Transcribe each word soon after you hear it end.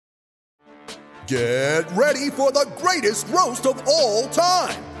Get ready for the greatest roast of all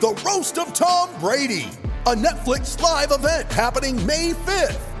time, the Roast of Tom Brady, a Netflix live event happening May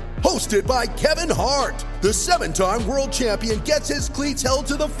 5th. Hosted by Kevin Hart, the 7-time world champion gets his cleats held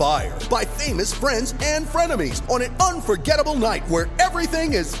to the fire by famous friends and frenemies on an unforgettable night where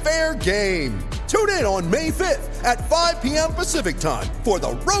everything is fair game. Tune in on May 5th at 5 p.m. Pacific time for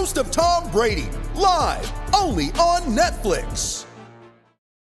the Roast of Tom Brady, live only on Netflix.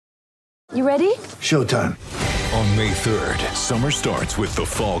 You ready? Showtime. On May 3rd, summer starts with The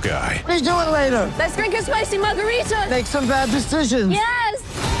Fall Guy. Let's do it later. Let's drink a spicy margarita. Make some bad decisions. Yes!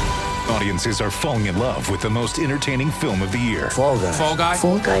 Audiences are falling in love with the most entertaining film of the year. Fall Guy. Fall Guy?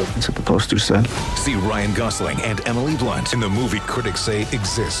 Fall guy. That's what the poster said. See Ryan Gosling and Emily Blunt in the movie critics say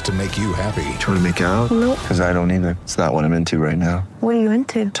exists to make you happy. Trying to make it out? Nope. Because I don't either. It's not what I'm into right now. What are you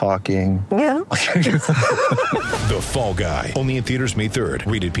into? Talking. Yeah. The Fall Guy. Only in theaters May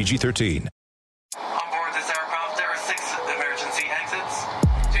 3rd. Rated PG-13. On board this aircraft, there are 6 emergency exits.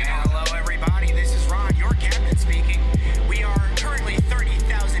 Hello, everybody. This is Ron, your captain speaking. We are currently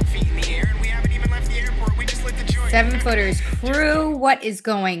 30,000 feet in the air, and we haven't even left the airport. We just lit the joint. 7-footers crew, what is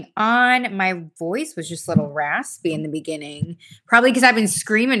going on? My voice was just a little raspy in the beginning. Probably because I've been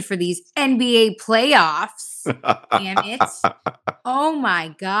screaming for these NBA playoffs. Damn it. Oh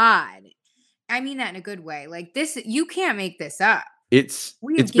my God. I mean that in a good way. Like this, you can't make this up.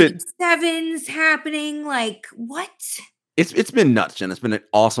 We have game sevens happening. Like, what? It's been nuts, Jen. It's been an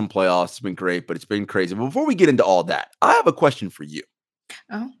awesome playoffs. It's been great, but it's been crazy. But before we get into all that, I have a question for you.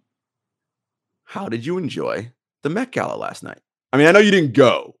 Oh. How did you enjoy the Met Gala last night? I mean, I know you didn't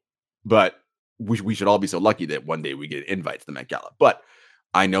go, but we should all be so lucky that one day we get an invite to the Met Gala. But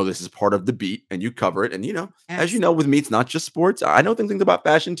I know this is part of the beat, and you cover it. And, you know, as you know, with me, it's not just sports. I know things about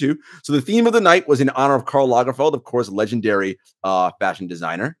fashion, too. So the theme of the night was in honor of Karl Lagerfeld, of course, legendary fashion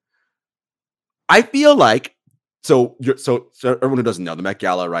designer. I feel like, so everyone who doesn't know, the Met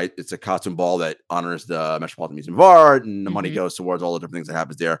Gala, right? It's a costume ball that honors the Metropolitan Museum of Art, and the money goes towards all the different things that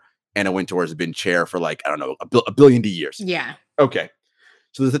happens there. Anna Wintour has been chair for like, I don't know, a billion years. Yeah. Okay.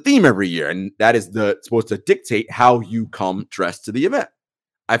 So there's a theme every year, and that is supposed to dictate how you come dressed to the event.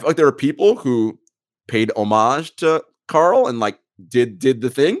 I feel like there are people who paid homage to Karl and like did the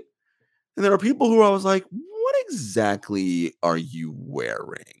thing. And there are people who I was like, what exactly are you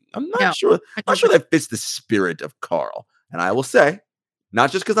wearing? I'm not sure. I'm not sure that fits the spirit of Karl. And I will say,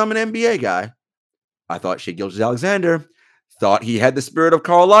 not just because I'm an NBA guy, I thought Shai Gilgeous-Alexander thought he had the spirit of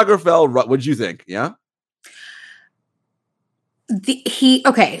Karl Lagerfeld. What did you think? Yeah.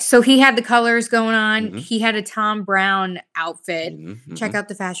 So he had the colors going on. He had a Tom Brown outfit. Check out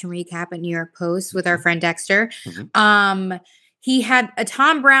the fashion recap at New York Post with our friend Dexter. He had a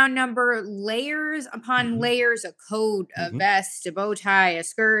Tom Brown number, layers upon layers, a coat, a vest, a bow tie, a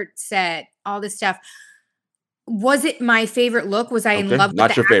skirt set, all this stuff. Was it my favorite look? Was I in love with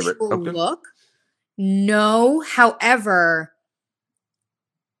the actual look? No. However,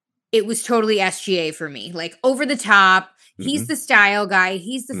 it was totally SGA for me. Like over the top. He's the style guy.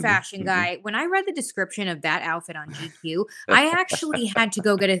 He's the fashion guy. When I read the description of that outfit on GQ, I actually had to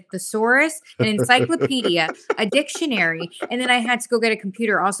go get a thesaurus, an encyclopedia, a dictionary, and then I had to go get a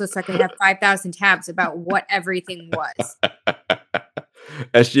computer also so I could have 5,000 tabs about what everything was.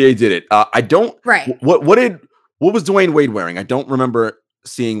 SGA did it. I don't. Right. What was Dwayne Wade wearing? I don't remember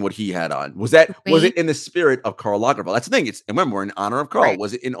seeing what he had on. Was it in the spirit of Karl Lagerfeld? That's the thing. And remember, we're in honor of Karl. Right.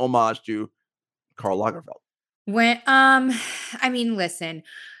 Was it in homage to Karl Lagerfeld? I mean, listen,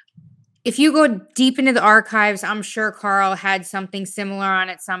 if you go deep into the archives, I'm sure Karl had something similar on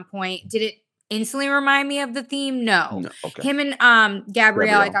at some point. Did it instantly remind me of the theme? No. Okay. Him and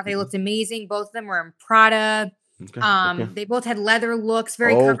Gabrielle, I thought they looked amazing. Both of them were in Prada. They both had leather looks,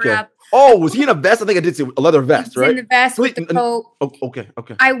 very covered up. Oh, was he in a vest? I think I did see a leather vest, right? In the vest with the coat. Okay.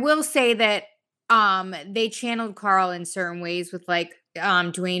 I will say that they channeled Karl in certain ways with like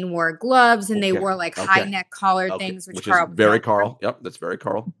Dwayne wore gloves and they wore like high neck collar things, which Karl is very Karl. Yep, that's very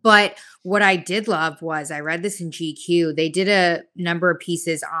Karl. But what I did love was I read this in GQ. They did a number of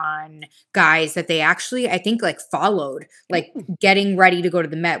pieces on guys that they actually, I think, like followed, like getting ready to go to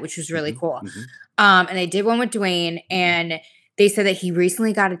the Met, which was really cool. And they did one with Dwayne, and they said that he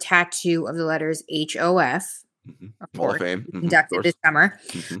recently got a tattoo of the letters HOF. Hall of Fame. Conducted this summer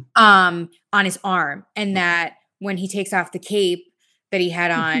on his arm, and that when he takes off the cape that he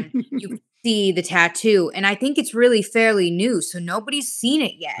had on, see the tattoo, and I think it's really fairly new, so nobody's seen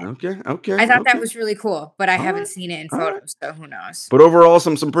it yet. Okay. I thought that was really cool, but I All haven't right, seen it in all right. photos, so who knows? But overall,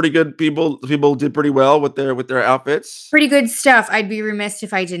 some pretty good people. People did pretty well with their outfits. Pretty good stuff. I'd be remiss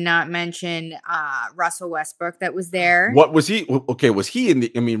if I did not mention Russell Westbrook that was there. What was he? Okay, was he in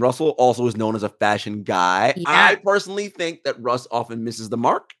the? I mean, Russell also is known as a fashion guy. Yeah. I personally think that Russ often misses the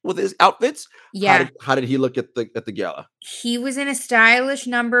mark with his outfits. Yeah. How did he look at the gala? He was in a stylish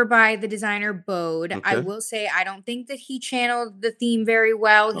number by the designer Bode. I Okay. will say I don't think that he channeled the theme very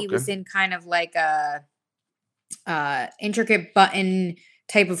well. He was Okay. in kind of like a intricate button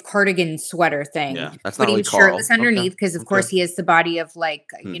type of cardigan sweater thing. Yeah, that's But not he really was Carl. shirtless underneath because, of course, Okay. he has the body of like,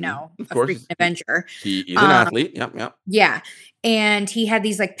 Of a course. freaking Avenger. He is an athlete. Yep. Yeah. And he had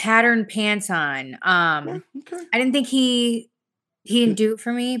these like patterned pants on. Okay. I didn't think he didn't do it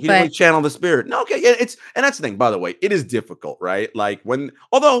for me, He didn't really but channel the spirit. No, okay. Yeah, and that's the thing, by the way. It is difficult, right? Like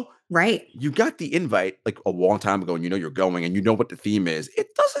although right. you got the invite like a long time ago and you know you're going and you know what the theme is,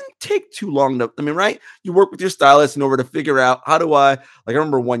 it doesn't take too long to, I mean, right? You work with your stylist in order to figure out I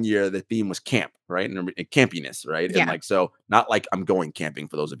remember one year the theme was camp, right? And campiness, right? Yeah. And like, so not like I'm going camping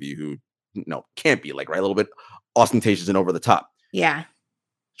for those of you who campy, like, right? A little bit ostentatious and over the top. Yeah.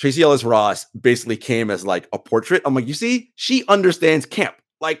 Tracy Ellis Ross basically came as like a portrait. I'm like, you see, she understands camp.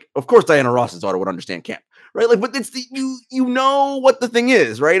 Like, of course, Diana Ross's daughter would understand camp, right? Like, but it's you know what the thing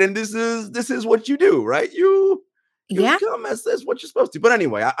is, right? And this is what you do, right? You come as what you're supposed to. But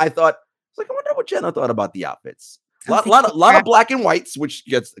anyway, I thought it's like I wonder what Jenna thought about the outfits. A lot of black and whites, which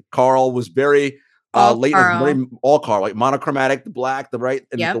gets Carl was very late, very all Carl, like monochromatic, the black, the right,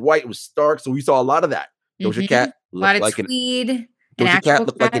 and the white was stark. So we saw a lot of that. Doja Cat a lot of like tweed. Doja Cat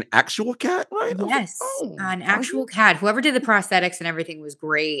looked like an actual cat, right? Yes, an actual cat. Whoever did the prosthetics and everything was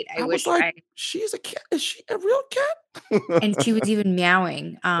great. I wish she's a cat. Is she a real cat? And she was even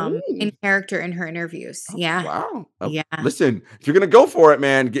meowing in character in her interviews. Yeah. Wow. Yeah. Listen, if you're gonna go for it,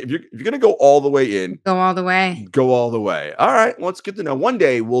 man, if you're gonna go all the way in, go all the way. Go all the way. All right. Well, it's good to know. One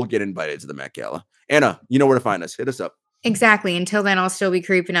day we'll get invited to the Met Gala. Anna, you know where to find us. Hit us up. Exactly. Until then, I'll still be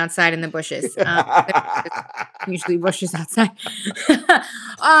creeping outside in the bushes. Usually bushes outside.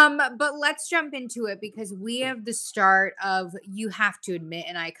 But let's jump into it because we have the start of, you have to admit,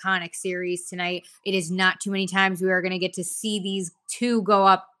 an iconic series tonight. It is not too many times we are going to get to see these two go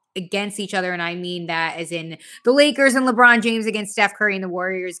up against each other. And I mean that as in the Lakers and LeBron James against Steph Curry and the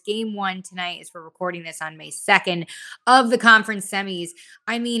Warriors. Game 1 tonight, as we're recording this on May 2nd, of the conference semis.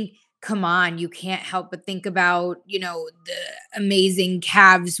 I mean, come on, you can't help but think about, the amazing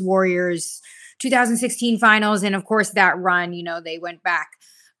Cavs Warriors 2016 finals. And of course that run, they went back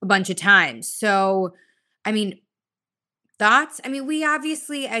a bunch of times. So, I mean, thoughts? I mean,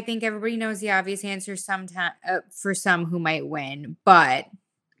 I think everybody knows the obvious answer for some who might win, but.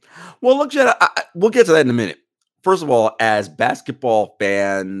 Well, look, Jenna, we'll get to that in a minute. First of all, as basketball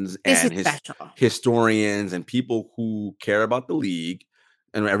fans and historians and people who care about the league,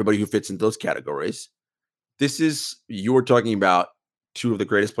 and everybody who fits into those categories, you were talking about two of the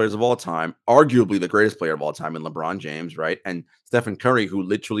greatest players of all time, arguably the greatest player of all time in LeBron James, right? And Stephen Curry, who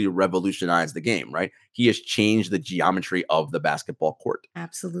literally revolutionized the game, right? He has changed the geometry of the basketball court.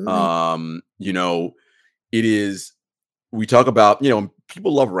 Absolutely. We talk about,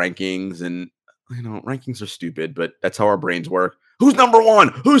 people love rankings and, rankings are stupid, but that's how our brains work. Who's number one?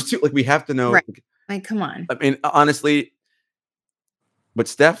 Who's two? Like, we have to know. Right. Like, come on. I mean, honestly, but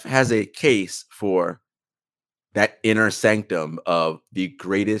Steph has a case for that inner sanctum of the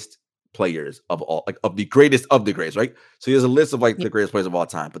greatest players of all, like of the greatest of the greats, right? So he has a list of like the greatest players of all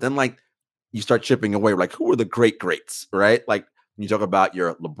time. But then like you start chipping away, like who are the greats, right? Like when you talk about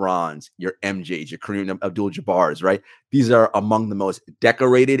your LeBrons, your MJs, your Kareem Abdul-Jabbars, right? These are among the most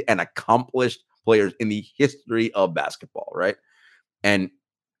decorated and accomplished players in the history of basketball, right? And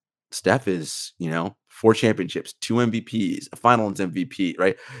Steph is, 4 championships, 2 MVPs, a finals MVP,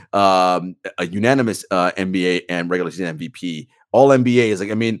 right? A unanimous NBA and regular season MVP. All NBA is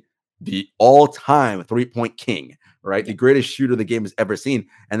the all-time 3-point king, right? The greatest shooter the game has ever seen.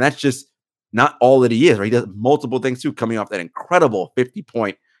 And that's just not all that he is, right? He does multiple things too, coming off that incredible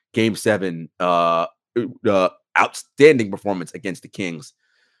 50-point Game 7 outstanding performance against the Kings.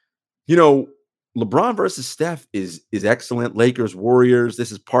 LeBron versus Steph is excellent. Lakers, Warriors.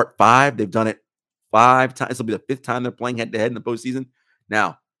 This is part 5. They've done it 5 times. This will be the 5th time they're playing head-to-head in the postseason.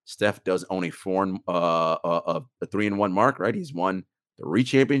 Now, Steph does own a 3-1 mark, right? He's won 3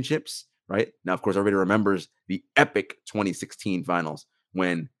 championships, right? Now, of course, everybody remembers the epic 2016 finals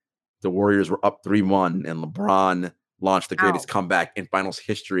when the Warriors were up 3-1 and LeBron launched the greatest comeback in finals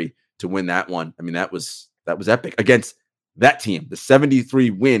history to win that one. I mean, that was epic against that team, the 73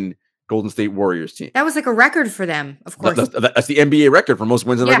 win Golden State Warriors team. That was like a record for them, of course. That's the NBA record for most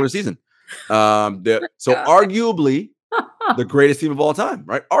wins in the regular season. So arguably the greatest team of all time,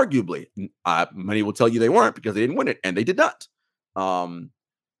 right? Arguably. Many will tell you they weren't because they didn't win it, and they did not.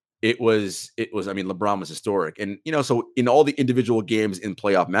 It was, I mean, LeBron was historic. And, so in all the individual games in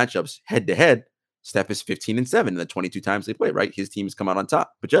playoff matchups, head to head, Steph is 15-7 in the 22 times they play, right? His teams come out on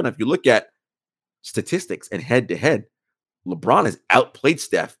top. But Jenna, if you look at statistics and head to head, LeBron has outplayed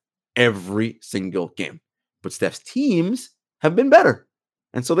Steph every single game. But Steph's teams have been better.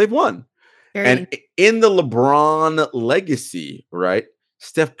 And so they've won. And in the LeBron legacy, right,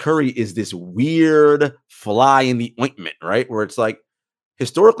 Steph Curry is this weird fly in the ointment, right? Where it's like,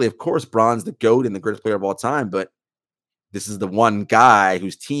 historically, of course, Bron's the GOAT and the greatest player of all time, but this is the one guy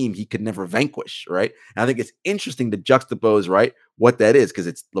whose team he could never vanquish, right? And I think it's interesting to juxtapose, right, what that is, because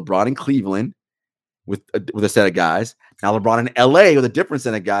it's LeBron in Cleveland with a set of guys. Now LeBron in LA with a different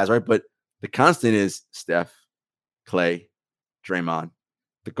set of guys, right? But the constant is Steph, Clay, Draymond,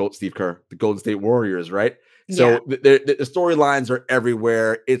 Steve Kerr, the Golden State Warriors, right? So the storylines are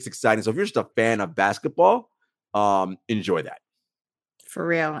everywhere. It's exciting. So if you're just a fan of basketball, enjoy that. For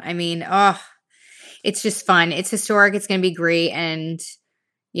real. I mean, it's just fun. It's historic. It's going to be great. And,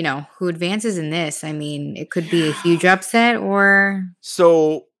 who advances in this? I mean, it could be a huge upset or.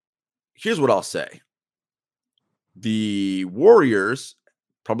 So here's what I'll say. The Warriors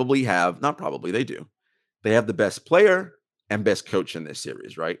they do. They have the best player and best coach in this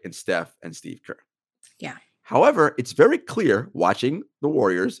series, right? In Steph and Steve Kerr. Yeah. However, it's very clear watching the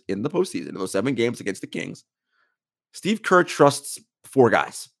Warriors in the postseason, in those 7 games against the Kings, Steve Kerr trusts 4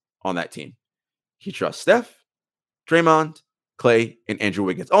 guys on that team. He trusts Steph, Draymond, Clay, and Andrew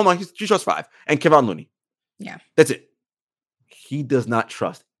Wiggins. Oh, no, he trusts 5. And Kevon Looney. Yeah. That's it. He does not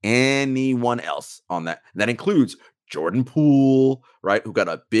trust anyone else on that. And that includes Jordan Poole, right, who got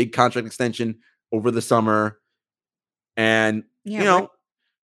a big contract extension over the summer. And,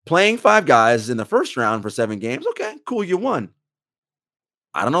 playing 5 guys in the first round for 7 games, okay, cool, you won.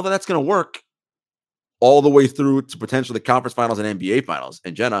 I don't know that that's going to work all the way through to potentially the conference finals and NBA finals.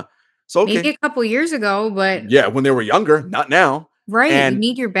 And Jenna, so okay. Maybe a couple years ago, but. Yeah, when they were younger, not now. Right, and you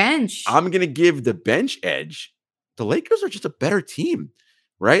need your bench. I'm going to give the bench edge. The Lakers are just a better team,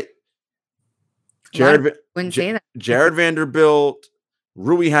 right? Wouldn't say that. Jared Vanderbilt,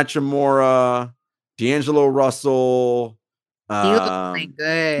 Rui Hachimura, D'Angelo Russell. He looks playing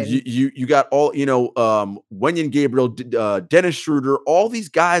good. You got all, Wenyen Gabriel, Dennis Schroeder, all these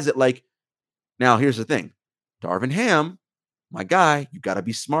guys that like. Now, here's the thing. Darvin Ham, my guy, you got to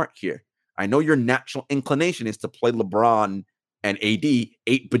be smart here. I know your natural inclination is to play LeBron and AD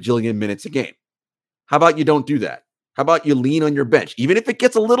 8 bajillion minutes a game. How about you don't do that? How about you lean on your bench? Even if it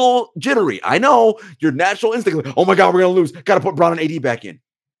gets a little jittery. I know your natural instinct, oh my God, we're going to lose. Got to put Bron and AD back in.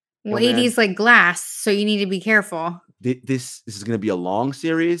 Well, AD is like glass, so you need to be careful. This is going to be a long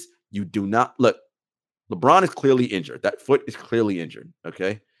series. You do not look. LeBron is clearly injured. That foot is clearly injured.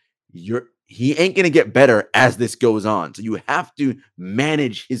 Okay. He ain't going to get better as this goes on. So you have to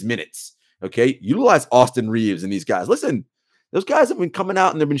manage his minutes. Okay. Utilize Austin Reeves and these guys. Listen, those guys have been coming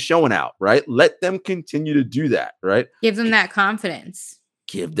out and they've been showing out, right? Let them continue to do that, right? Give them that confidence.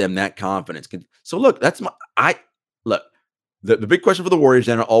 Give them that confidence. So look, the big question for the Warriors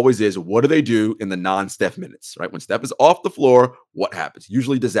then always is, what do they do in the non-Steph minutes, right? When Steph is off the floor, what happens?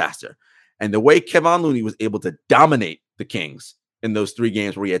 Usually disaster. And the way Kevon Looney was able to dominate the Kings in those 3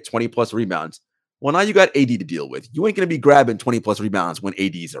 games where he had 20 plus rebounds. Well, now you got AD to deal with. You ain't going to be grabbing 20 plus rebounds when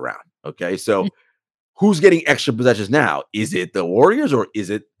AD's around. Okay. So who's getting extra possessions now? Is it the Warriors or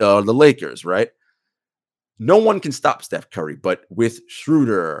is it the Lakers, right? No one can stop Steph Curry, but with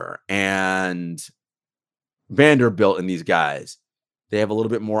Schroeder and Vanderbilt and these guys, they have a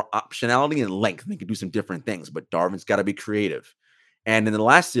little bit more optionality and length. They can do some different things, but Darvin's got to be creative. And in the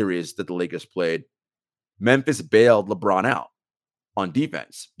last series that the Lakers played, Memphis bailed LeBron out on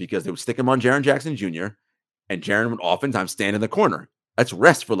defense because they would stick him on Jaren Jackson Jr. and Jaren would oftentimes stand in the corner. That's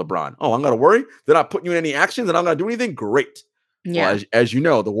rest for LeBron. Oh, I'm going to worry. They're not putting you in any actions and I'm going to do anything. Great. Yeah. Well, as you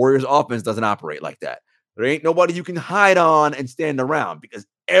know, the Warriors offense doesn't operate like that. There ain't nobody you can hide on and stand around because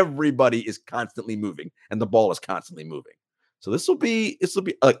everybody is constantly moving and the ball is constantly moving. So this will be,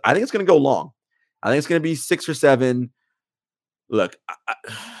 I think it's going to go long. I think it's going to be 6 or 7. Look,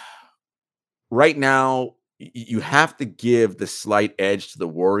 right now, you have to give the slight edge to the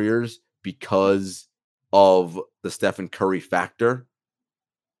Warriors because of the Stephen Curry factor.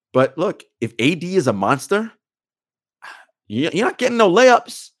 But look, if AD is a monster, you're not getting no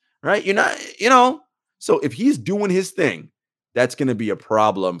layups, right? You're not, So if he's doing his thing that's going to be a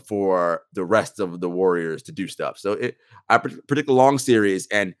problem for the rest of the Warriors to do stuff. So I predict a long series,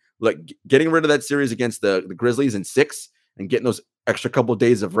 and look, getting rid of that series against the Grizzlies in 6 and getting those extra couple of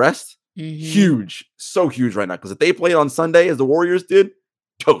days of rest, huge, so huge right now. Because if they played on Sunday as the Warriors did,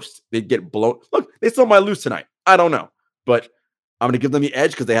 toast. They'd get blown. Look, they still might lose tonight. I don't know, but I'm going to give them the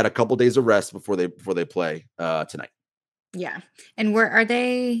edge because they had a couple days of rest before they play tonight. Yeah. And where are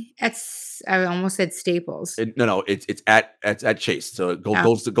they? I almost said Staples. No, it's at Chase. So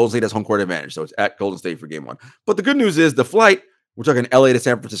Golden State has home court advantage. So it's at Golden State for game 1. But the good news is the flight, we're talking LA to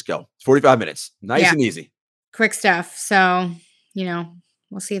San Francisco. It's 45 minutes. Nice and easy. Quick stuff. So,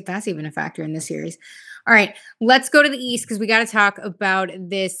 we'll see if that's even a factor in this series. All right, let's go to the East because we got to talk about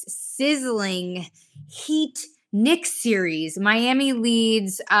this sizzling Heat Knicks series. Miami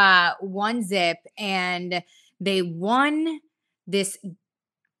leads 1-0, and they won this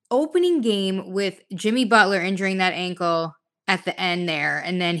opening game with Jimmy Butler injuring that ankle at the end there,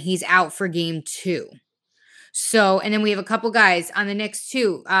 and then he's out for game 2. So, and then we have a couple guys on the Knicks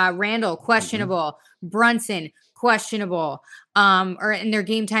too. Randall, questionable. Brunson, questionable. Or in their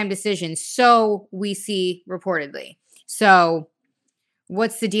game time decisions. So we see reportedly. So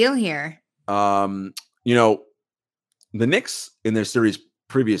what's the deal here? The Knicks in their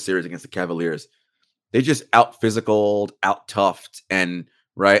previous series against the Cavaliers, they just out-physicaled, out-toughed, and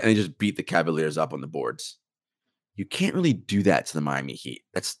they just beat the Cavaliers up on the boards. You can't really do that to the Miami Heat.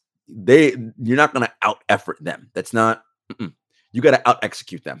 You're not going to out-effort them. That's not, you got to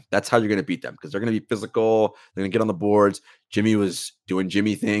out-execute them. That's how you're going to beat them because they're going to be physical. They're going to get on the boards. Jimmy was doing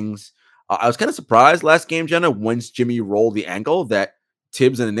Jimmy things. I was kind of surprised last game, Jenna, once Jimmy rolled the ankle that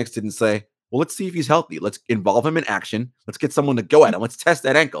Tibbs and the Knicks didn't say, well, let's see if he's healthy. Let's involve him in action. Let's get someone to go at him. Let's test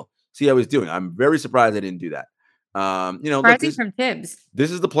that ankle. See how he's doing. I'm very surprised they didn't do that. Surprising from Tibbs.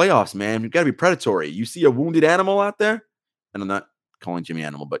 This is the playoffs, man. You've got to be predatory. You see a wounded animal out there, and I'm not calling Jimmy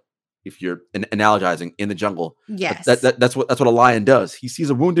animal, but if you're analogizing in the jungle, yes, that's what a lion does. He sees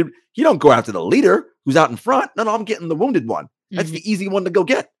a wounded. He don't go after the leader who's out in front. No, I'm getting the wounded one. That's the easy one to go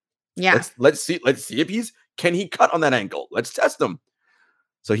get. Yeah. Let's see if can he cut on that ankle. Let's test him.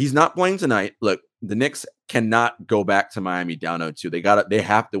 So he's not playing tonight. Look, the Knicks cannot go back to Miami down 0-2. They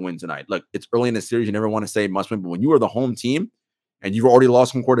have to win tonight. Look, it's early in the series. You never want to say must win, but when you are the home team and you've already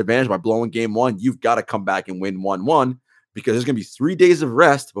lost home court advantage by blowing game 1, you've got to come back and win 1-1 because there's going to be 3 days of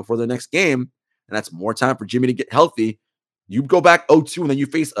rest before the next game, and that's more time for Jimmy to get healthy. You go back 0-2, and then you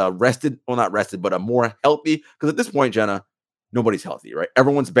face a not rested, but a more healthy, because at this point, Jenna, nobody's healthy, right?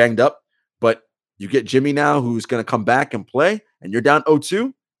 Everyone's banged up, but you get Jimmy now who's going to come back and play, and you're down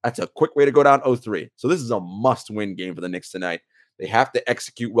 0-2. That's a quick way to go down 0-3. So this is a must-win game for the Knicks tonight. They have to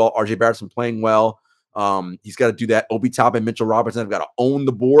execute well. RJ Barrett's been playing well. He's got to do that. Obi Toppin and Mitchell Robinson have got to own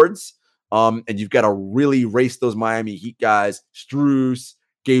the boards. And you've got to really race those Miami Heat guys, Strus,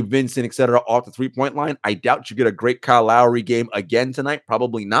 Gabe Vincent, etc., off the 3-point line. I doubt you get a great Kyle Lowry game again tonight.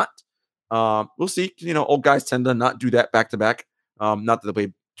 Probably not. We'll see. Old guys tend to not do that back-to-back. Not that they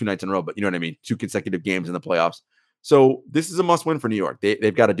play 2 nights in a row, but you know what I mean? 2 consecutive games in the playoffs. So this is a must-win for New York.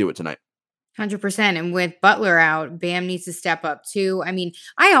 They've got to do it tonight. 100%. And with Butler out, Bam needs to step up too. I mean,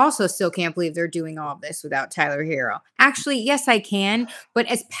 I also still can't believe they're doing all of this without Tyler Hero. Actually, yes, I can, but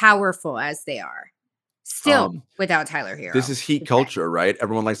as powerful as they are, still without Tyler Hero. This is Heat culture, right?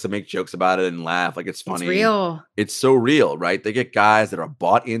 Everyone likes to make jokes about it and laugh like it's funny. It's real. It's so real, right? They get guys that are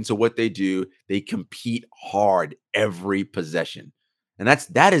bought into what they do. They compete hard every possession. And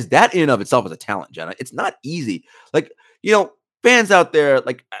that in and of itself is a talent, Jenna. It's not easy. Fans out there,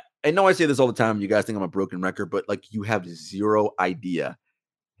 I know I say this all the time. You guys think I'm a broken record, but you have zero idea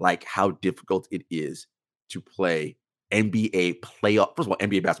how difficult it is to play NBA playoff. First of all,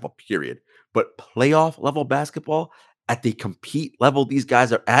 NBA basketball, period. But playoff level basketball at the compete level these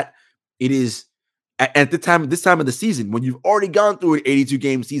guys are at, it is at this time of the season when you've already gone through an 82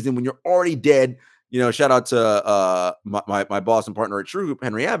 game season, when you're already dead. Shout out to my boss and partner at True Hoop,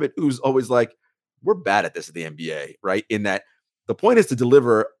 Henry Abbott, who's always like, we're bad at this at the NBA, right? In that the point is to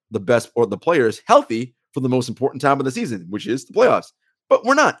deliver the best or the players healthy for the most important time of the season, which is the playoffs. But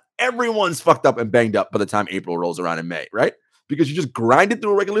we're not. Everyone's fucked up and banged up by the time April rolls around in May, right? Because you just grinded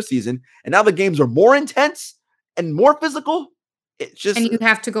through a regular season, and now the games are more intense and more physical. It's just, and you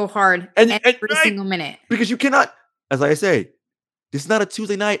have to go hard every single minute. Because you cannot, as I say, this is not a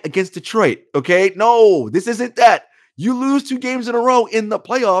Tuesday night against Detroit, okay? No, this isn't that. You lose 2 games in a row in the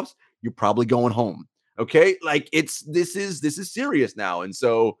playoffs, you're probably going home, okay? This is serious now. And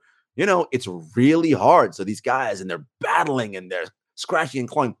so, it's really hard. So these guys, and they're battling and they're scratching and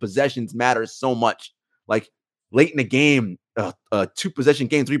clawing. Possessions matter so much. Late in the game, 2-possession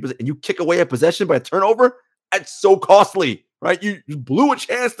game, 3-possession, and you kick away a possession by a turnover, that's so costly. right? You blew a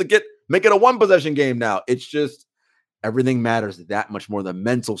chance to make it a one possession game now. It's just everything matters that much more. The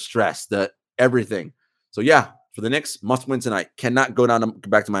mental stress, the everything. So yeah, for the Knicks, must win tonight. Cannot go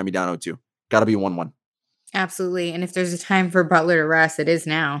back to Miami down 0-2. Got to be 1-1. Absolutely. And if there's a time for Butler to rest, it is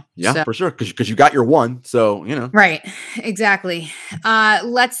now. Yeah, So. for sure. Because you got your one. So, Right. Exactly.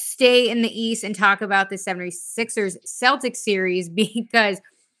 Let's stay in the East and talk about the 76ers Celtics series because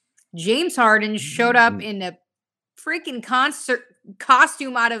James Harden showed up in a freaking concert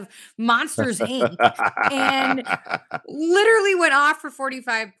costume out of Monsters Inc. and literally went off for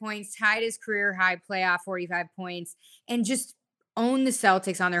 45 points, tied his career high playoff 45 points, and just owned the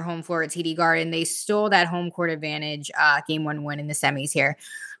Celtics on their home floor at TD Garden. They stole that home court advantage, game 1 win in the semis here.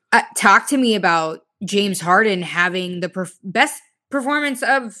 Talk to me about James Harden having the best performance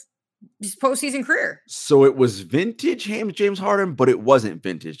of his postseason career. So it was vintage James Harden, but it wasn't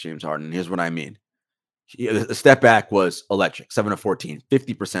vintage James Harden. Here's what I mean. The step back was electric. 7 of 14,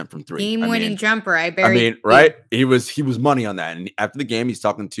 50% from three. Game-winning jumper. Right? He was money on that. And after the game, he's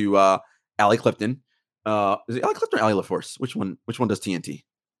talking to Allie Clifton. Is it Allie Clifton or Allie LaForce? Which one does TNT?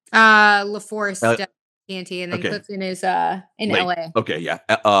 LaForce does TNT, and then Clifton is in LA. Okay, yeah.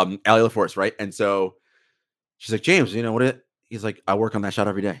 Allie LaForce, right? And so she's like, James, you know what it? He's like, I work on that shot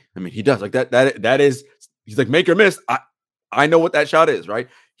every day. I mean, he does. Like that is. He's like, make or miss. I know what that shot is, right?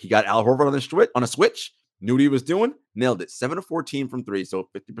 He got Al Horford on a switch. Knew what he was doing, nailed it. 7 of 14 from three, so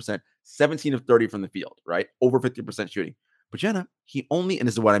 50%, 17 of 30 from the field, right? Over 50% shooting. But Jenna, he only, and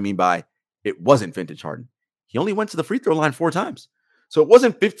this is what I mean by it wasn't vintage Harden. He only went to the free throw line 4 times. So it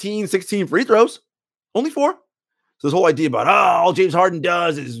wasn't 15, 16 free throws, only 4. So this whole idea about, all James Harden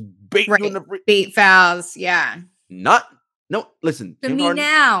does is bait bait fouls. Yeah. Listen.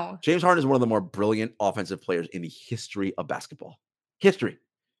 James Harden is one of the more brilliant offensive players in the history of basketball. History.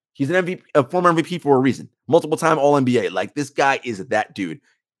 He's an MVP, a former MVP for a reason. Multiple time All-NBA. Like, this guy is that dude.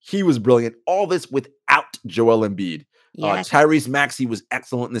 He was brilliant. All this without Joel Embiid. Yes. Tyrese Maxey was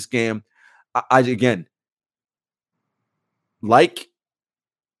excellent in this game. Again, like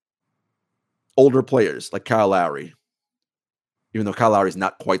older players like Kyle Lowry, even though Kyle Lowry is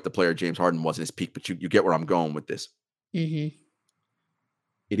not quite the player James Harden was in his peak, but you get where I'm going with this. Mm-hmm.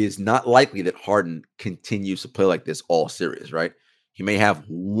 It is not likely that Harden continues to play like this all series, right? He may have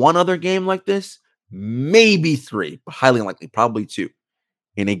one other game like this, maybe 3, but highly unlikely, probably 2.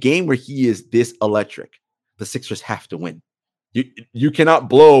 In a game where he is this electric, the Sixers have to win. You cannot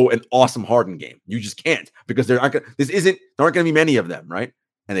blow an awesome Harden game. You just can't, because there aren't going to be many of them, right?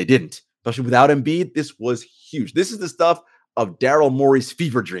 And they didn't. Especially without Embiid, this was huge. This is the stuff of Daryl Morey's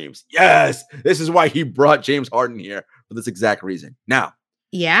fever dreams. Yes, this is why he brought James Harden here for this exact reason. Now,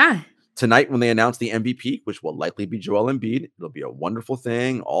 yeah. Tonight, when they announce the MVP, which will likely be Joel Embiid, it'll be a wonderful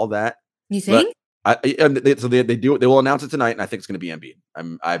thing. All that. You think? They do. They will announce it tonight, and I think it's going to be Embiid.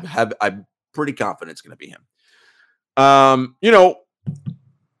 I'm pretty confident it's going to be him.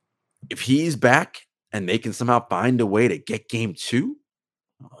 If he's back and they can somehow find a way to get game 2,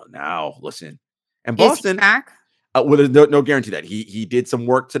 now listen. And Boston, is he back? Well, there's no guarantee that he did some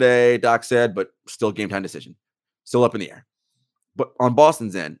work today. Doc said, but still game time decision, still up in the air. But on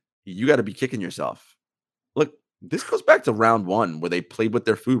Boston's end, you got to be kicking yourself. Look, this goes back to round 1 where they played with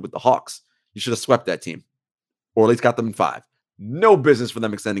their food with the Hawks. You should have swept that team, or at least got them in 5. No business for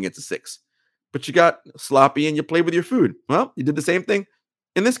them extending it to 6. But you got sloppy and you played with your food. Well, you did the same thing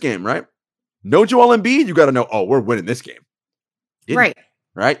in this game, right? No Joel Embiid, you got to know, we're winning this game. Right.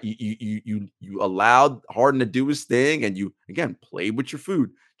 Right? You allowed Harden to do his thing, and you, again, played with your food.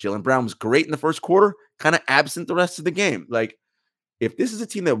 Jaylen Brown was great in the first quarter, kind of absent the rest of the game. Like, if this is a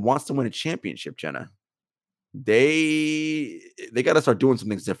team that wants to win a championship, Jenna, they got to start doing some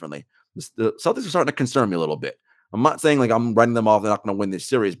things differently. The Celtics are starting to concern me a little bit. I'm not saying like I'm writing them off, they're not going to win this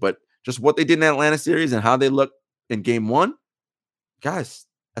series, but just what they did in the Atlanta series and how they look in game 1, guys,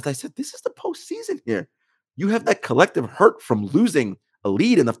 as I said, this is the postseason here. You have that collective hurt from losing a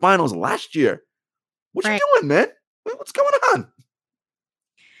lead in the finals last year. What you doing, man? What's going on?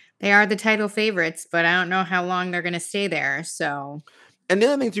 They are the title favorites, but I don't know how long they're going to stay there. So, and the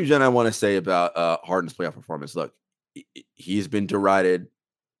other thing too, Jen, I want to say about Harden's playoff performance. Look, he's been derided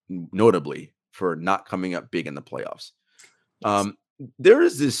notably for not coming up big in the playoffs. Yes. There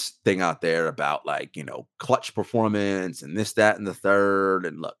is this thing out there about clutch performance and this, that, and the third.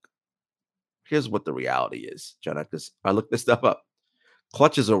 And look, here's what the reality is, Jen. I looked this stuff up.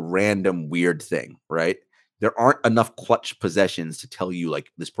 Clutch is a random weird thing, right? There aren't enough clutch possessions to tell you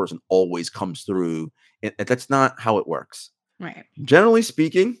like this person always comes through. And that's not how it works. Right. Generally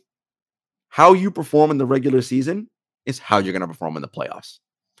speaking, how you perform in the regular season is how you're going to perform in the playoffs.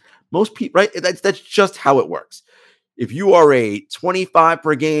 Most people, right? That's just how it works. if you are a 25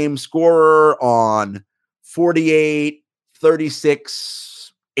 per game scorer on 48,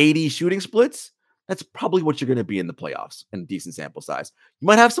 36, 80 shooting splits, that's probably what you're going to be in the playoffs in a decent sample size. You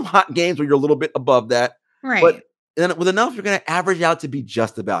might have some hot games where you're a little bit above that, Right. but then with enough, you're going to average out to be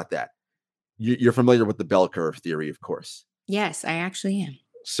just about that. You're familiar with the bell curve theory, of course. Yes, I actually am.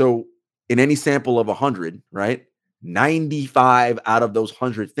 So in any sample of 100, right, 95 out of those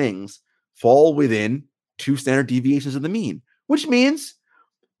 100 things fall within 2 standard deviations of the mean, which means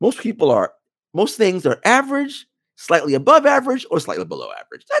most things are average, slightly above average, or slightly below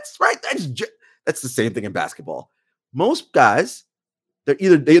average. That's right. That's the same thing in basketball. Most guys, they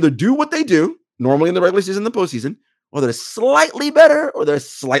either do what they do normally in the regular season and the postseason, or they're slightly better or they're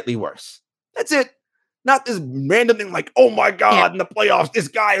slightly worse. That's it. Not this random thing like, oh my God, in the playoffs, this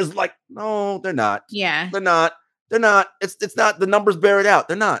guy is like, no, they're not. Yeah. They're not. It's not, the numbers bear it out.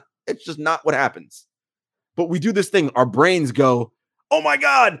 They're not. It's just not what happens. But we do this thing. Our brains go, oh my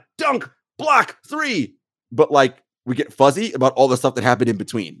God, dunk, block, 3. But like, we get fuzzy about all the stuff that happened in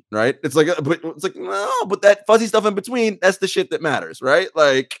between, right? It's like no, but that fuzzy stuff in between, that's the shit that matters, right?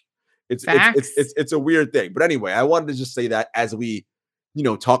 Like, it's a weird thing. But anyway, I wanted to just say that as we,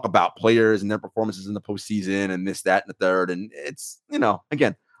 talk about players and their performances in the postseason and this, that, and the third. And it's,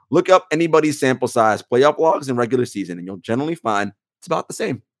 again, look up anybody's sample size playoff logs in regular season, and you'll generally find it's about the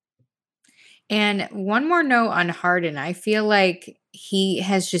same. And one more note on Harden. I feel like he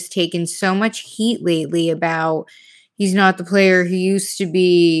has just taken so much heat lately about he's not the player he used to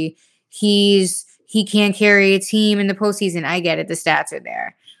be. He can't carry a team in the postseason. I get it. The stats are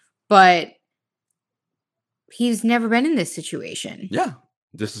there. But he's never been in this situation. Yeah,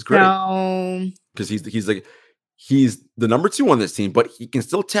 this is great. Because he's the number 2 on this team, but he can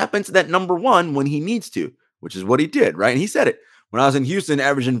still tap into that number 1 when he needs to, which is what he did, right? And he said it. When I was in Houston,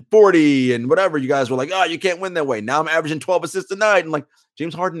 averaging 40 and whatever, you guys were like, oh, you can't win that way. Now I'm averaging 12 assists a night. And like,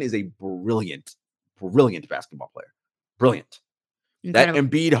 James Harden is a brilliant basketball player. Brilliant. That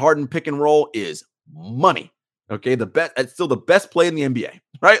Embiid Harden pick and roll is money. Okay. It's still the best play in the NBA,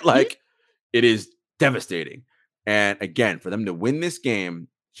 right? Like, it is devastating. And again, for them to win this game,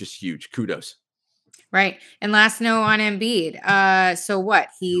 just huge. Kudos. Right. And last note on Embiid. So what?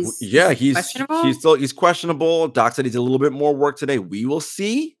 He's questionable? He's questionable. Doc said he's a little bit more work today. We will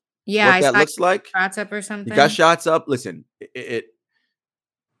see what that looks like. Shots up or something. He got shots up. Listen, it's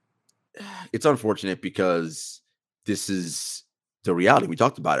unfortunate because this is the reality. We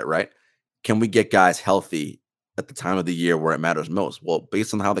talked about it, right? Can we get guys healthy at the time of the year where it matters most? Well,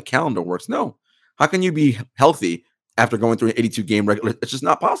 based on how the calendar works, no. How can you be healthy after going through an 82 game regular? It's just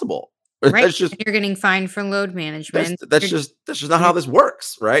not possible. Right. You're getting fined for load management. That's just not how this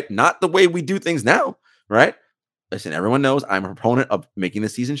works, right? Not the way we do things now, right? Listen, everyone knows I'm a proponent of making the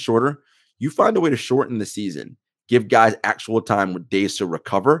season shorter. You find a way to shorten the season, give guys actual time with days to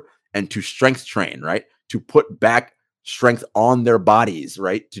recover and to strength train, right? To put back strength on their bodies,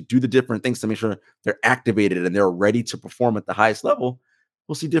 right? To do the different things to make sure they're activated and they're ready to perform at the highest level.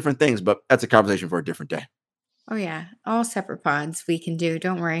 We'll see different things, but that's a conversation for a different day. Oh yeah, all separate pods we can do.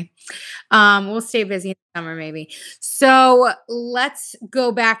 Don't worry. We'll stay busy in the summer maybe. So let's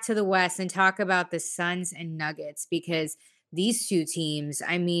go back to the West and talk about the Suns and Nuggets, because these two teams,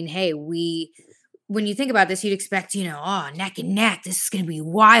 I mean, hey, when you think about this, you'd expect, neck and neck. This is going to be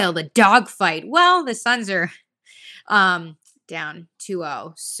wild, a dogfight. Well, the Suns are down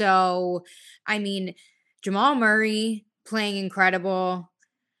 2-0. So, I mean, Jamal Murray playing incredible.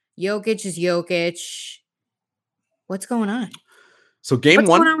 Jokic is Jokic. What's going on? So what's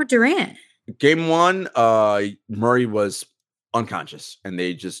going on with Durant? Game 1, Murray was unconscious, and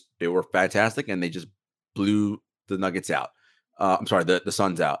they were fantastic, and they just blew the Nuggets out. I'm sorry, the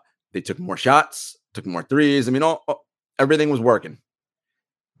Suns out. They took more shots, took more threes. I mean, everything was working.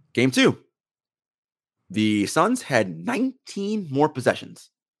 Game 2, the Suns had 19 more possessions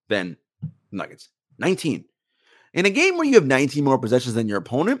than Nuggets. 19. In a game where you have 19 more possessions than your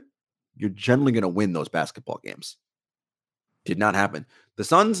opponent, you're generally going to win those basketball games. Did not happen. The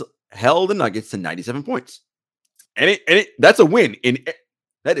Suns held the Nuggets to 97 points. And that's a win.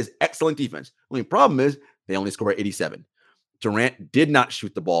 That is excellent defense. The only problem is they only scored 87. Durant did not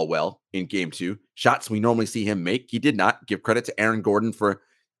shoot the ball well in game 2. Shots we normally see him make, he did not. Give credit to Aaron Gordon for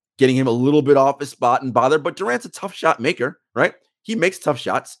getting him a little bit off his spot and bother. But Durant's a tough shot maker, right? He makes tough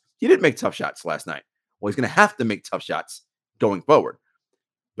shots. He didn't make tough shots last night. Well, he's going to have to make tough shots going forward.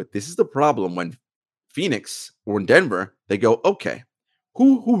 But this is the problem when Phoenix or in Denver, they go, okay,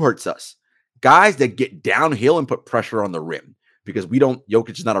 who hurts us? Guys that get downhill and put pressure on the rim, because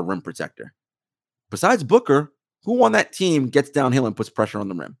Jokic is not a rim protector. Besides Booker, who on that team gets downhill and puts pressure on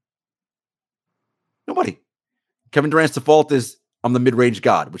the rim? Nobody. Kevin Durant's default is I'm the mid-range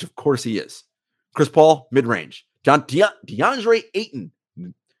god, which of course he is. Chris Paul, mid-range. DeAndre Ayton,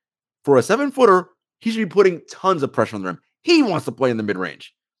 for a 7-footer, he should be putting tons of pressure on the rim. He wants to play in the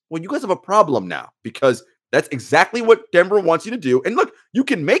mid-range. Well, you guys have a problem now because that's exactly what Denver wants you to do. And look, you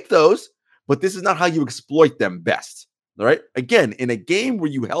can make those, but this is not how you exploit them best. All right. Again, in a game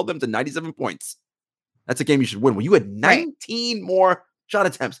where you held them to 97 points, that's a game you should win. Well, you had 19 more shot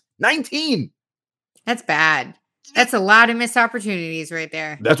attempts. 19. That's bad. That's a lot of missed opportunities right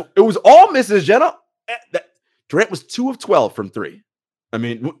there. It was all misses, Jenna. Durant was 2 of 12 from 3. I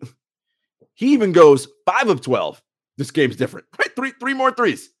mean, he even goes 5 of 12. This game's different, right? Three more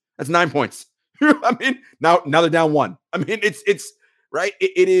threes. That's 9 points. I mean, now they're down 1. I mean, it's right.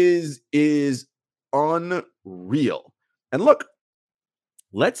 It is unreal. And look,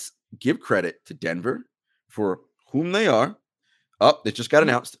 let's give credit to Denver for whom they are. It just got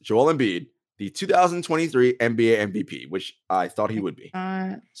announced. Joel Embiid, the 2023 NBA MVP, which I thought he would be.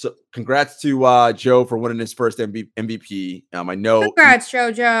 So congrats to Joe for winning his first MVP. I know. Congrats,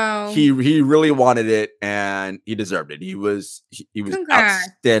 JoJo. He really wanted it and he deserved it. He was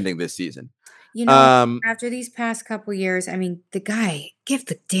outstanding this season. You know, after these past couple years, I mean, the guy, give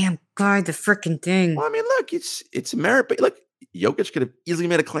the damn guy the freaking thing. Well, I mean, look, it's a merit, but look, Jokic could have easily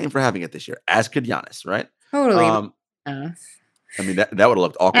made a claim for having it this year, as could Giannis, right? Totally. I mean, that would have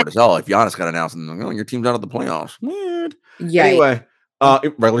looked awkward as hell if Giannis got announced and your team's out of the playoffs. Weird. Yeah. Anyway,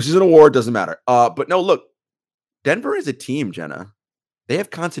 regular season award doesn't matter. But no, look, Denver is a team, Jenna. They have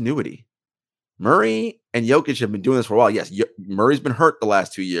continuity. Murray and Jokic have been doing this for a while. Yes, Murray's been hurt the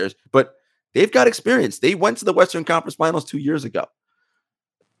last 2 years, but they've got experience. They went to the Western Conference Finals 2 years ago.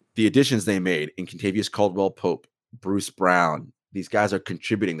 The additions they made in Kentavious Caldwell-Pope, Bruce Brown, these guys are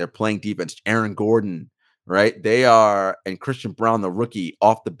contributing. They're playing defense. Aaron Gordon, right? They are, and Christian Brown, the rookie,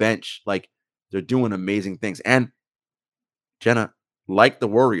 off the bench. Like, they're doing amazing things. And, Jenna, like the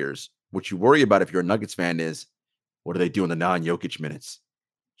Warriors, what you worry about if you're a Nuggets fan is, what do they do in the non-Jokic minutes?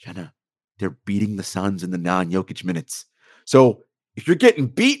 Jenna, they're beating the Suns in the non-Jokic minutes. So, if you're getting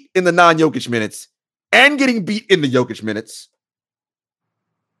beat in the non-Jokic minutes and getting beat in the Jokic minutes,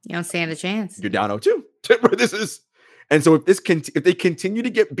 you don't stand a chance. You're down 0-2. This is, and so if they continue to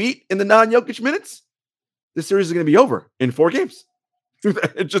get beat in the non-Jokic minutes, this series is going to be over in 4 games.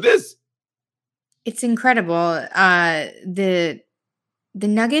 It just is. It's incredible. The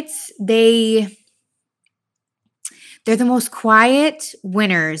Nuggets, they're the most quiet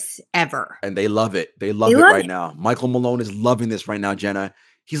winners ever. And they love it. They love it right now. Michael Malone is loving this right now, Jenna.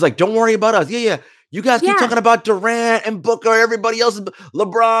 He's like, don't worry about us. Yeah. You guys keep talking about Durant and Booker, everybody else,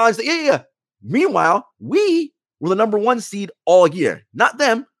 LeBron. Yeah. Meanwhile, we were the number 1 seed all year. Not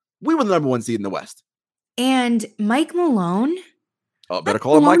them. We were the number 1 seed in the West. And Mike Malone. Oh, better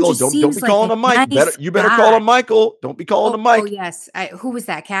call him Michael. Don't be calling him Mike. You better call him Michael. Don't be calling him Mike. Oh yes. Who was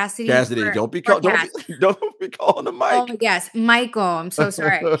that? Cassidy. Don't be calling him Mike. Oh yes, Michael. I'm so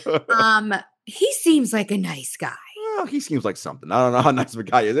sorry. He seems like a nice guy. Well, he seems like something. I don't know how nice of a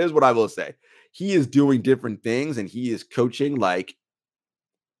guy he is. Here's what I will say. He is doing different things and he is coaching like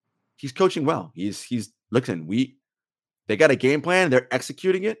he's coaching well. He's listen, they got a game plan, they're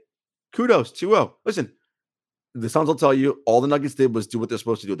executing it. Kudos, 2-0. Listen, the Suns will tell you all the Nuggets did was do what they're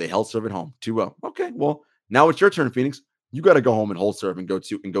supposed to do. They held serve at home. 2-0. Okay, well, now it's your turn, Phoenix. You got to go home and hold serve and go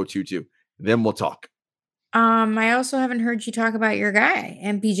 2-2. Then we'll talk. I also haven't heard you talk about your guy,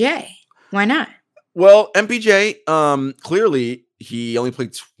 MPJ. Why not? Well, MPJ, clearly he only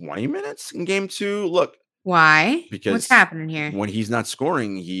played 20 minutes in game 2. Look. Why? Because what's happening here? When he's not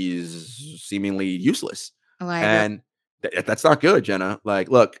scoring, he's seemingly useless. And that's not good, Jenna. Like,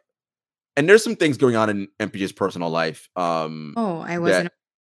 look, and there's some things going on in MPJ's personal life. I wasn't.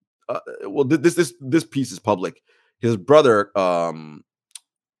 Well, this piece is public. His brother,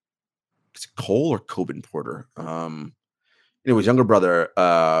 is it Cole or Coben Porter? His younger brother,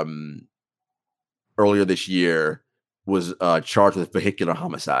 earlier this year was charged with vehicular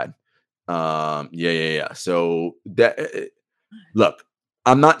homicide. So look,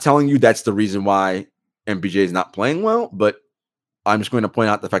 I'm not telling you that's the reason why MPJ is not playing well, but I'm just going to point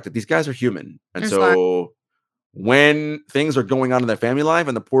out the fact that these guys are human. And so when things are going on in their family life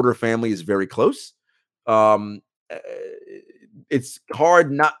and the Porter family is very close, it's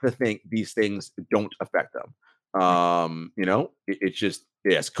hard not to think these things don't affect them. It's just,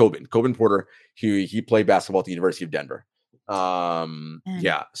 yes, Coben Porter, he played basketball at the University of Denver.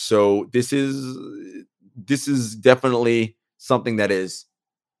 So this is definitely something that is,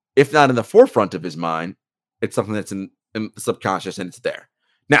 if not in the forefront of his mind, it's something that's in the subconscious and it's there.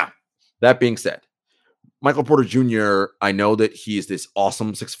 Now, that being said, Michael Porter Jr., I know that he is this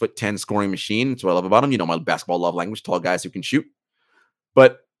awesome 6'10" scoring machine. That's what I love about him. My basketball love language, tall guys who can shoot.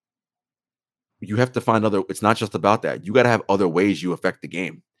 But you have to find it's not just about that. You got to have other ways you affect the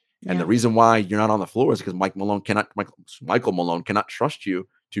game. And the reason why you're not on the floor is because Michael Malone cannot trust you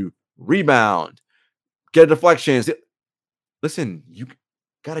to rebound, get a deflection. Listen, you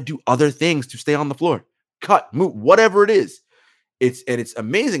got to do other things to stay on the floor. Cut, move, whatever it is. It's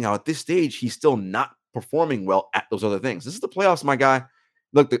amazing how at this stage he's still not performing well at those other things. This is the playoffs, my guy.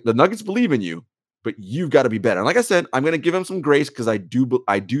 Look, the Nuggets believe in you, but you've got to be better. And like I said, I'm going to give him some grace because I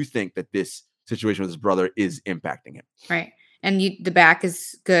do think that this situation with his brother is impacting him. Right. And the back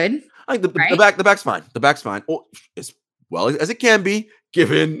is good. The back's fine. The back's fine. As well as it can be,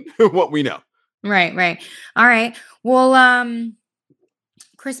 given what we know. Right. All right. Well,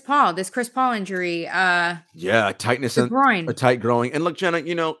 Chris Paul injury. Tightness and groin. A tight groin. And look, Jenna,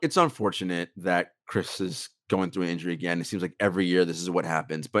 it's unfortunate that Chris is going through an injury again. It seems like every year this is what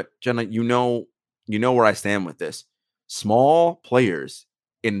happens. But Jenna, you know where I stand with this. Small players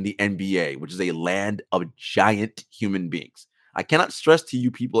in the NBA, which is a land of giant human beings. I cannot stress to you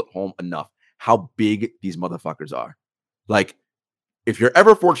people at home enough how big these motherfuckers are. Like, if you're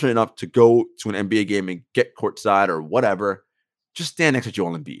ever fortunate enough to go to an NBA game and get courtside or whatever, just stand next to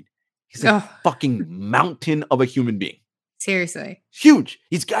Joel Embiid. He's a fucking mountain of a human being. Seriously. Huge.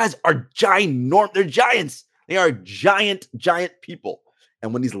 These guys are ginormous. They're giants. They are giant people.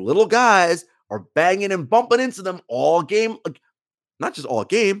 And when these little guys are banging and bumping into them all game, not just all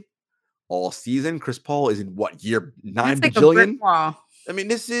game, all season, Chris Paul is in what, year 9 bajillion? I mean,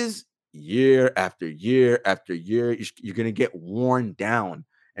 this is year after year after year. You're going to get worn down.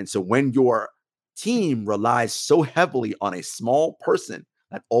 And so when your team relies so heavily on a small person,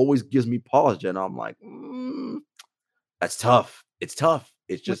 that always gives me pause, and I'm like, that's tough. It's tough.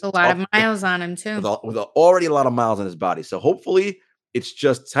 It's just with a lot of miles on him too. With already a lot of miles on his body. So hopefully it's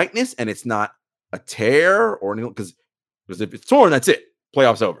just tightness and it's not a tear or anything. Because if it's torn, that's it.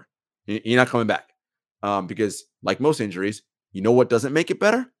 Playoffs over. You're not coming back. Because like most injuries, you know what doesn't make it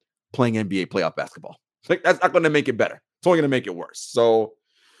better? Playing NBA playoff basketball. Like, that's not going to make it better. It's only going to make it worse. So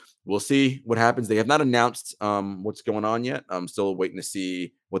we'll see what happens. They have not announced what's going on yet. I'm still waiting to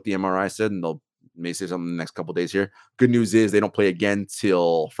see what the MRI said, and they'll may say something in the next couple of days here. Good news is they don't play again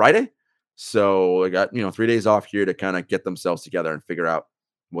till Friday. So they got 3 days off here to kind of get themselves together and figure out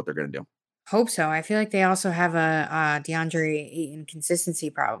what they're going to do. Hope so. I feel like they also have a DeAndre Ayton consistency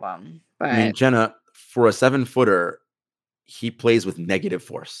problem. But I mean, Jenna, for a 7-footer, he plays with negative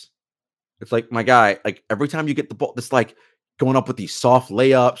force. It's like, my guy, like every time you get the ball, it's like going up with these soft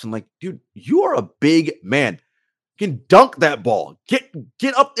layups. And like, dude, you are a big man. You can dunk that ball. Get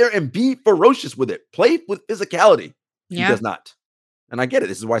up there and be ferocious with it. Play with physicality. Yeah. He does not. And I get it.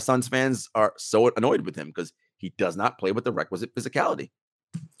 This is why Suns fans are so annoyed with him, because he does not play with the requisite physicality.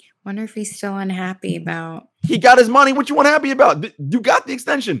 Wonder if he's still unhappy about. He got his money. What you unhappy about? You got the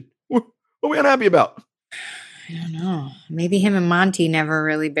extension. What are we unhappy about? I don't know. Maybe him and Monty never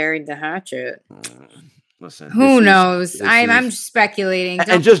really buried the hatchet. Listen. Who knows? I'm speculating.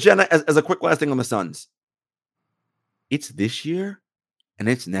 And just, Jenna, as a quick last thing on the Suns. It's this year and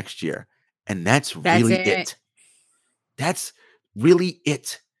it's next year. And that's really it. That's really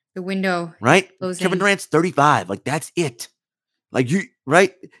it. The window. Right? Closing. Kevin Durant's 35. Like, that's it. Like,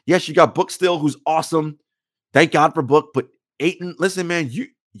 right? Yes, you got Book still, who's awesome. Thank God for Book. But Ayton, listen, man,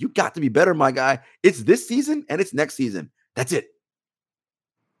 you got to be better, my guy. It's this season and it's next season. That's it.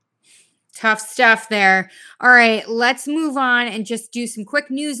 Tough stuff there. All right, let's move on and just do some quick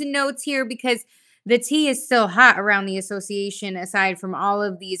news and notes here, because the tea is still hot around the association aside from all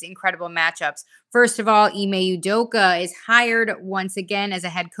of these incredible matchups. First of all, Ime Udoka is hired once again as a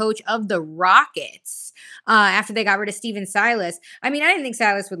head coach of the Rockets after they got rid of Steven Silas. I mean, I didn't think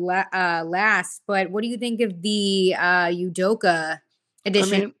Silas would last, but what do you think of the Udoka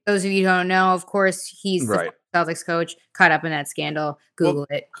addition? I mean, those of you who don't know, of course, he's the Celtics coach, caught up in that scandal. Google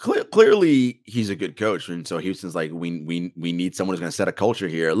it. Clearly, he's a good coach. And so Houston's like, we need someone who's going to set a culture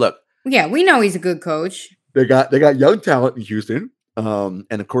here. Look. Yeah, we know he's a good coach. They got young talent in Houston. And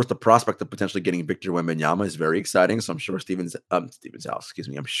of course, the prospect of potentially getting Victor Wembanyama is very exciting. So I'm sure Steven's house, excuse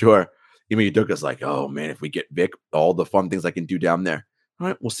me. I'm sure Ime Udoka's like, oh man, if we get Vic, all the fun things I can do down there. All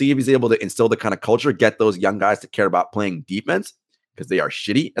right, we'll see if he's able to instill the kind of culture, get those young guys to care about playing defense, because they are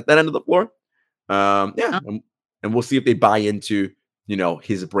shitty at that end of the floor. And we'll see if they buy into,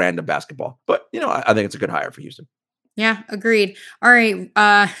 his brand of basketball. But, I think it's a good hire for Houston. Yeah, agreed. All right.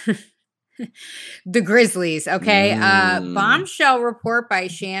 The Grizzlies, okay? Bombshell report by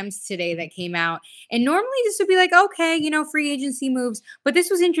Shams today that came out. And normally this would be like, okay, free agency moves. But this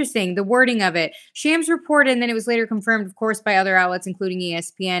was interesting, the wording of it. Shams reported, and then it was later confirmed, of course, by other outlets, including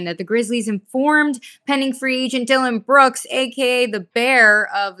ESPN, that the Grizzlies informed pending free agent Dillon Brooks, a.k.a. the Bear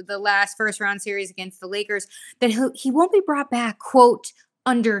of the last first-round series against the Lakers, that he won't be brought back, quote,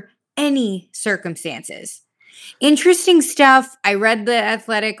 under any circumstances. Interesting stuff. I read the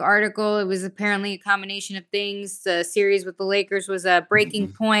Athletic article. It was apparently a combination of things. The series with the Lakers was a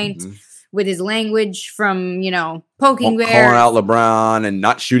breaking point with his language from, poking bears. Calling out LeBron and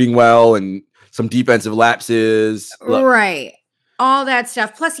not shooting well and some defensive lapses. Right. All that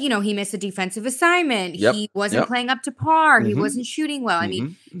stuff. Plus, he missed a defensive assignment. Yep. He wasn't playing up to par. He wasn't shooting well. I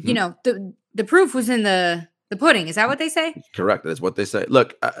mean, the proof was in the pudding. Is that what they say? Correct. That's what they say.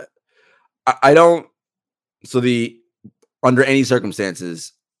 Look, I don't. So under any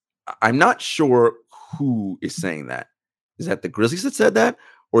circumstances, I'm not sure who is saying that. Is that the Grizzlies that said that,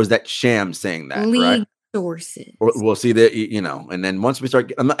 or is that Shams saying that? League right? sources. Or we'll see that, and then once we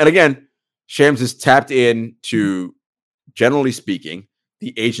start, and again, Shams is tapped in to, generally speaking,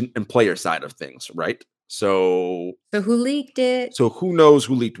 the agent and player side of things, right? So who leaked it? So who knows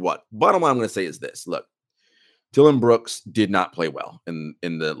who leaked what? Bottom line I'm going to say is this. Look, Dillon Brooks did not play well in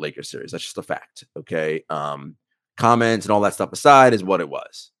the Lakers series. That's just a fact. Okay. Comments and all that stuff aside is what it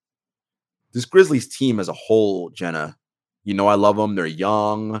was. This Grizzlies team as a whole, Jenna, I love them. They're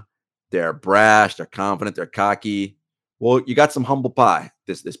young, they're brash, they're confident, they're cocky. Well, you got some humble pie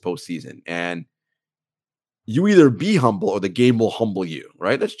this postseason, and you either be humble or the game will humble you,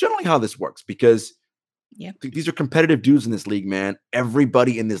 right? That's generally how this works, because these are competitive dudes in this league, man.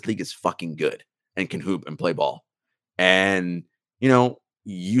 Everybody in this league is fucking good and can hoop and play ball. And,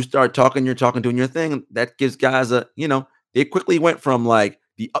 you start talking, you're talking, doing your thing. That gives guys they quickly went from like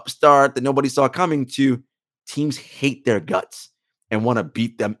the upstart that nobody saw coming to teams hate their guts and want to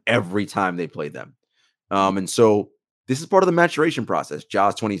beat them every time they play them. And so this is part of the maturation process.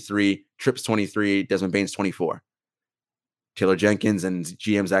 Ja's 23, Tripp's 23, Desmond Bane's 24. Taylor Jenkins and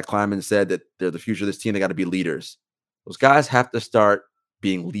GM Zach Kleiman said that they're the future of this team. They got to be leaders. Those guys have to start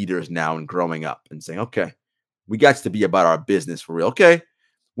being leaders now and growing up and saying, okay, we got to be about our business for real. Okay,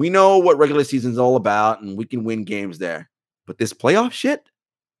 we know what regular season is all about and we can win games there. But this playoff shit?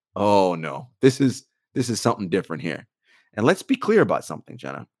 Oh, no. This is something different here. And let's be clear about something,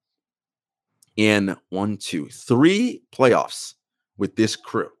 Jenna. In 1, 2, 3 playoffs with this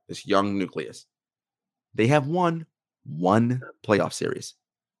crew, this young nucleus, they have won one playoff series.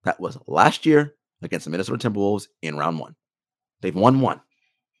 That was last year against the Minnesota Timberwolves in round 1. They've won one.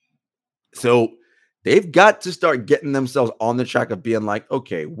 So they've got to start getting themselves on the track of being like,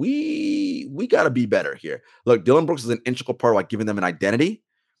 okay, we got to be better here. Look, Dillon Brooks is an integral part of like giving them an identity,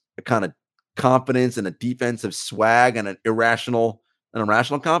 a kind of confidence and a defensive swag and an irrational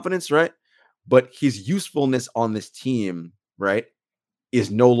confidence, right? But his usefulness on this team, right, is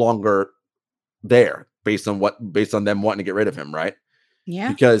no longer there based on them wanting to get rid of him, right? Yeah.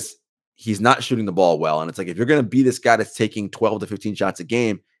 Because he's not shooting the ball well. And it's like, if you're going to be this guy that's taking 12 to 15 shots a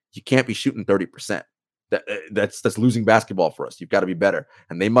game, you can't be shooting 30%. That's losing basketball for us. You've got to be better.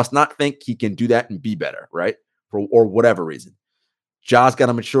 And they must not think he can do that and be better, right? Or whatever reason. Ja's got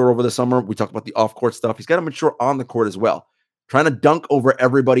to mature over the summer. We talked about the off-court stuff. He's got to mature on the court as well. Trying to dunk over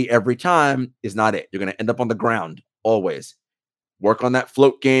everybody every time is not it. You're going to end up on the ground always. Work on that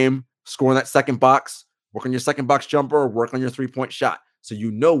float game, score in that second box, work on your second box jumper, or work on your three-point shot. So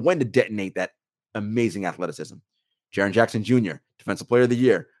you know when to detonate that amazing athleticism. Jaren Jackson Jr., Defensive Player of the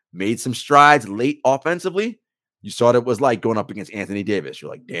Year, made some strides late offensively. You saw what it was like going up against Anthony Davis.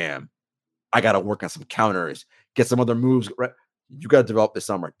 You're like, damn, I got to work on some counters, get some other moves. Right? You got to develop this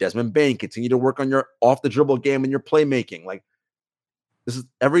summer. Desmond Bane, continue to work on your off-the-dribble game and your playmaking. Like, this is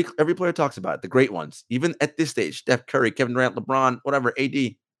every player talks about it, the great ones. Even at this stage, Steph Curry, Kevin Durant, LeBron, whatever, AD,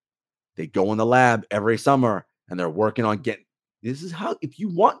 they go in the lab every summer and they're working on getting. This is how, if you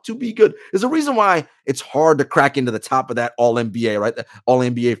want to be good, there's a reason why it's hard to crack into the top of that All-NBA, right? The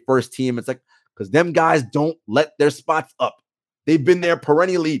All-NBA first team. It's like, because them guys don't let their spots up. They've been there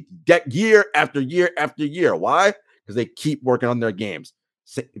perennially year after year after year. Why? Because they keep working on their games.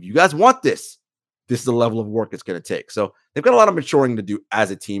 So if you guys want this is the level of work it's going to take. So they've got a lot of maturing to do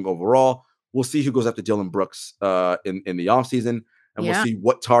as a team overall. We'll see who goes after Dillon Brooks in the offseason, and we'll see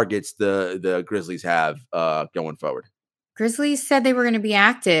what targets the Grizzlies have going forward. Grizzlies said they were going to be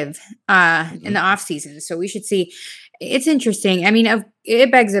active in the offseason, so we should see. It's interesting. I mean,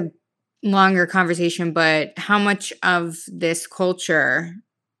 it begs a longer conversation, but how much of this culture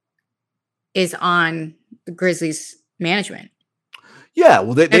is on the Grizzlies management? Yeah,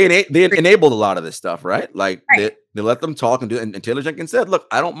 well, they enabled a lot of this stuff, right? Like they let them talk and do. And Taylor Jenkins said, "Look,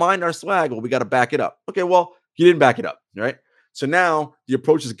 I don't mind our swag, but we got to back it up." Okay, well, you didn't back it up, right? So now the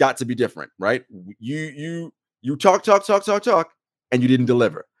approach has got to be different, right? You talk, and you didn't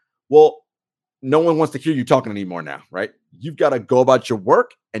deliver. Well, no one wants to hear you talking anymore now, right? You've got to go about your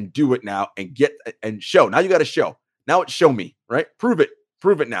work and do it now and show. Now you got to show. Now it's show me, right? Prove it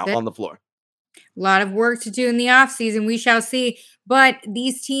now on the floor. A lot of work to do in the offseason. We shall see. But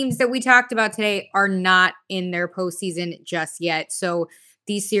these teams that we talked about today are not in their postseason just yet. So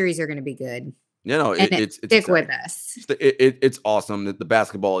these series are going to be good. You know, it's stick with us. It's awesome. The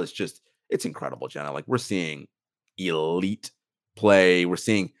basketball is it's incredible, Jenna. Like we're seeing elite play. We're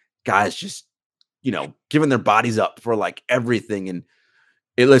seeing guys just, giving their bodies up for like everything. And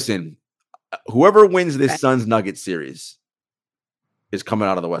listen, whoever wins this Suns Nuggets series is coming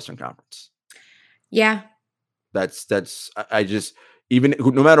out of the Western Conference. Yeah. I just,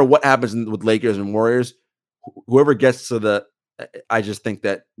 no matter what happens with Lakers and Warriors, whoever gets to I just think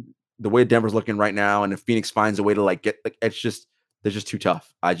that the way Denver's looking right now, and if Phoenix finds a way to like get, like, they're just too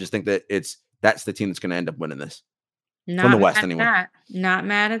tough. I just think that that's the team that's going to end up winning this. From the West, anyway. Not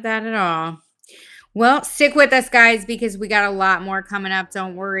mad at that at all. Well, stick with us, guys, because we got a lot more coming up.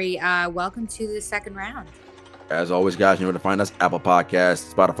 Don't worry. Welcome to the second round. As always, guys, you know where to find us: Apple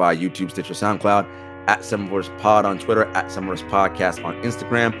Podcasts, Spotify, YouTube, Stitcher, SoundCloud, at @7VersePod on Twitter, at @7VersePodcast on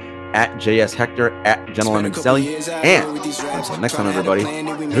Instagram, at JS Hector, at Gentleman Selly. And until next time, everybody.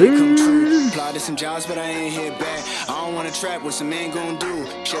 Applied to some jobs, but I ain't hit back. I don't want to trap what some man gon' do.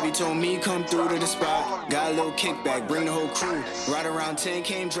 Chevy told me come through to the spot. Got a little kickback, bring the whole crew. Right around 10,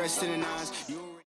 came dressed in the nines.